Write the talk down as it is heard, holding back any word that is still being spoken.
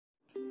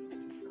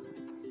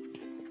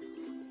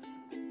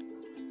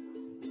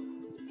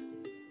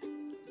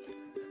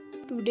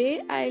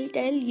Today I'll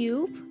tell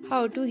you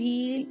how to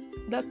heal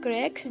the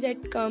cracks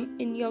that come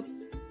in your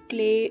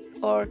clay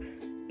or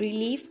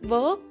relief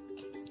work.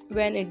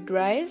 When it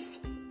dries,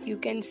 you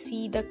can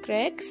see the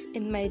cracks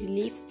in my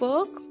relief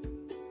work.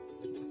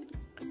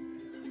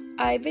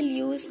 I will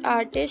use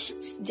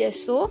artist's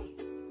gesso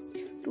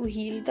to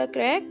heal the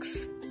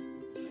cracks.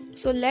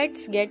 So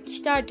let's get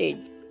started.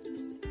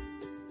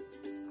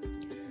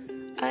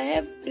 I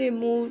have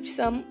removed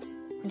some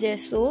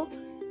gesso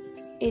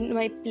in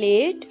my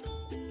plate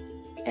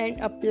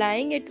and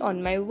applying it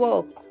on my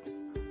work.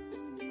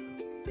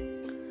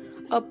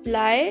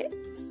 Apply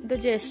the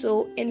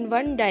gesso in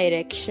one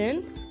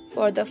direction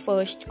for the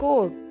first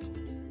coat.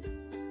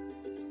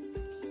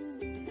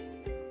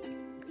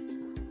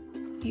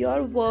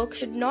 Your work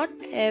should not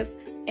have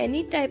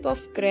any type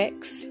of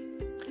cracks,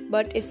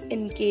 but if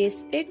in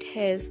case it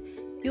has,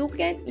 you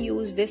can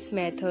use this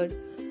method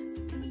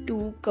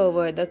to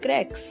cover the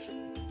cracks.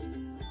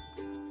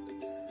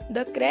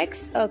 The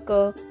cracks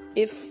occur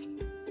if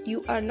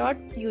you are not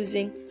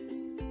using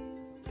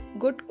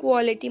good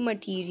quality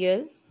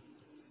material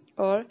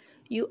or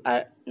you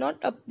are not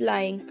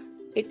applying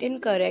it in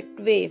correct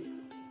way.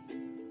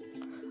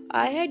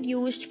 I had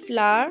used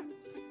flour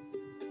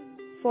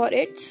for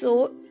it,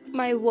 so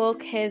my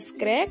work has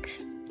cracks,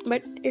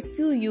 but if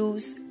you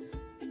use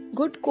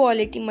good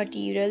quality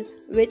material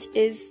which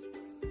is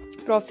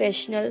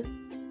professional,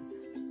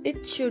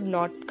 it should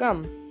not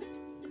come.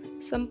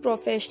 Some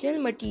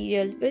professional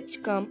material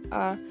which come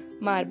are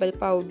marble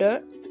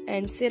powder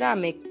and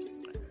ceramic.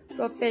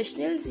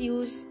 Professionals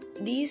use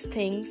these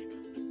things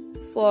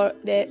for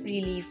their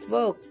relief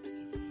work.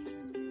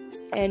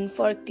 And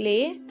for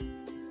clay,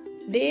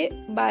 they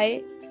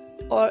buy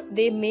or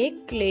they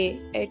make clay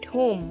at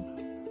home.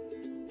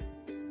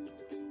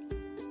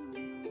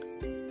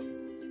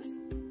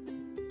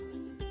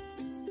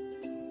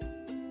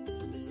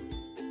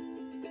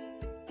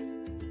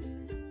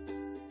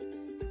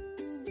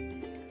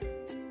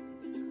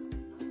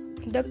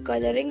 The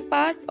coloring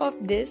part of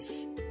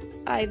this,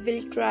 I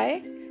will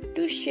try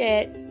to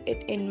share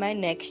it in my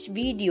next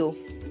video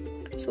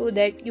so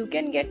that you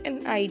can get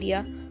an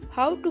idea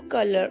how to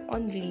color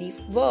on relief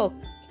work.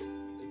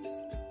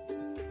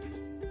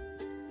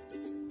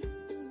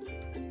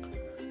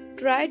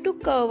 Try to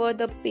cover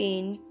the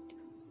paint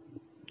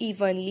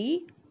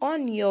evenly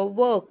on your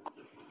work.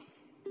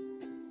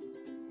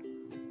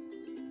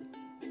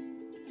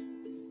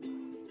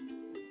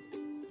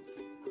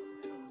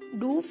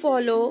 Do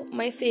follow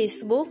my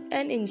Facebook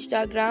and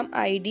Instagram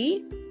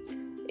ID.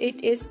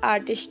 It is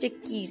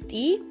Artistic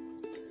Kirti.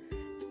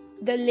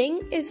 The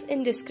link is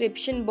in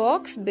description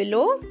box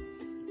below.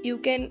 You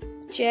can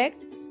check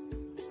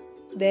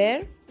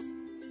there.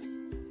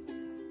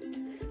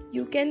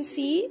 You can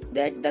see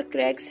that the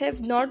cracks have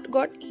not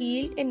got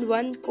healed in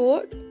one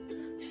coat.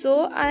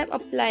 So I am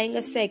applying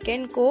a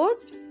second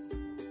coat.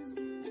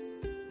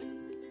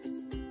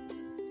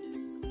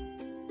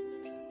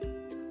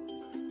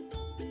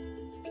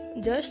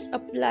 Just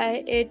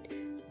apply it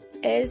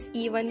as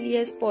evenly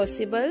as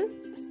possible.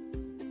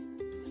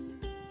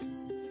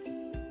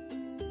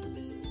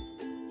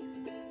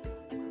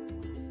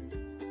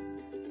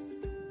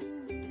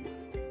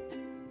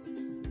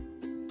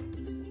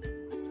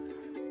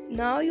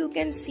 Now you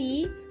can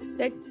see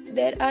that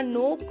there are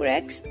no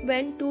cracks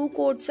when two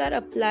coats are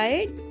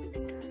applied.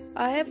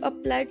 I have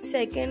applied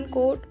second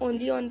coat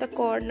only on the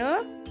corner.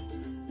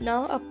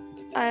 Now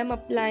I am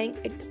applying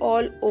it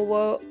all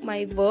over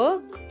my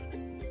work.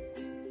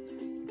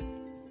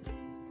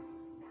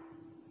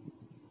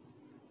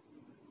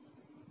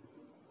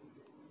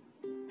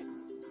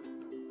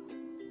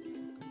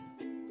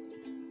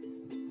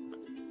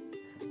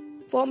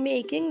 For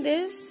making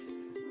this,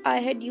 I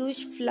had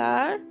used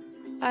flour.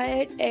 I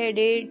had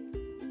added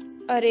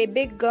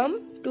Arabic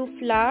gum to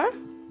flour,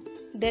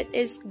 that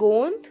is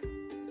gond.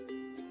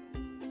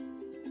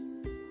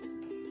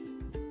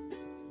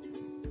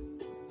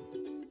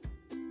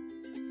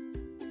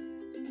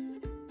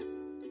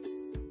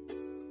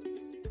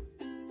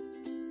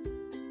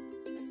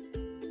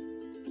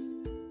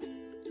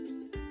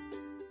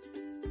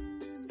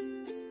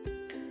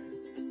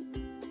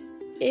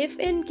 If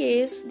in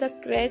case the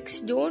cracks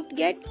don't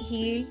get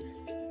healed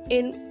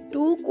in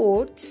two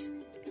coats,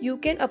 you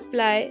can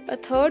apply a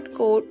third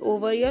coat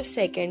over your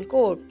second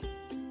coat.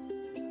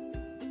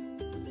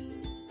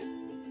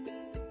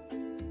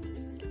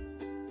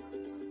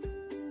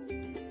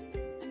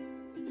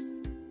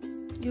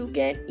 You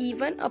can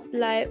even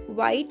apply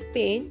white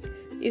paint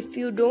if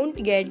you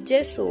don't get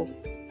gesso.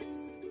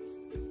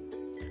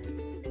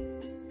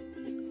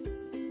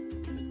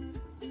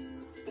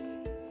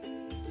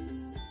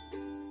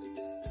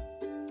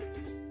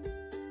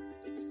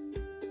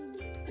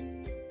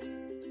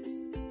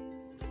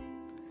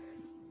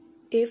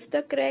 If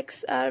the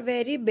cracks are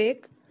very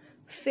big,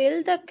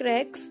 fill the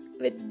cracks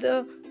with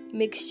the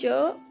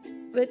mixture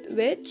with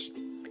which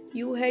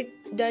you had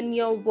done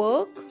your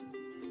work.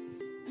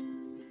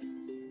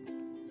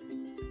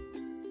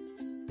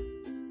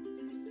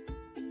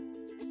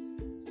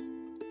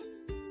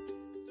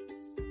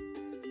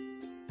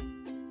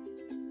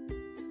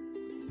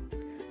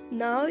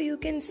 Now you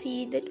can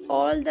see that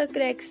all the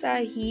cracks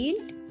are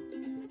healed.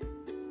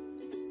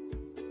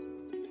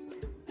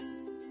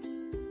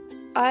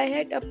 I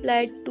had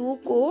applied 2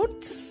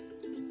 coats.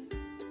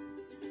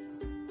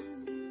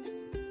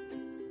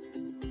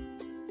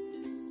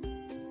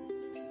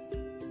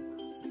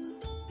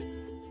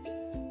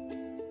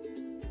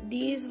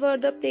 These were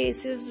the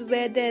places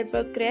where there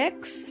were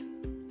cracks.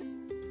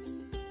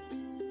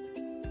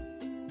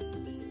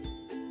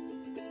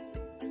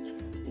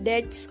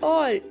 That's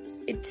all.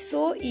 It's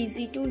so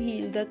easy to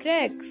heal the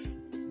cracks.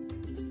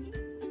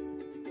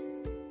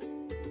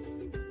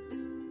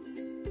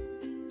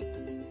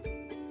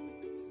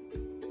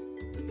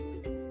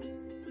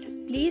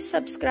 Please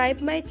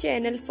subscribe my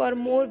channel for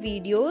more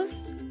videos.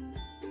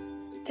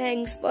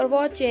 Thanks for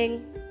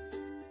watching.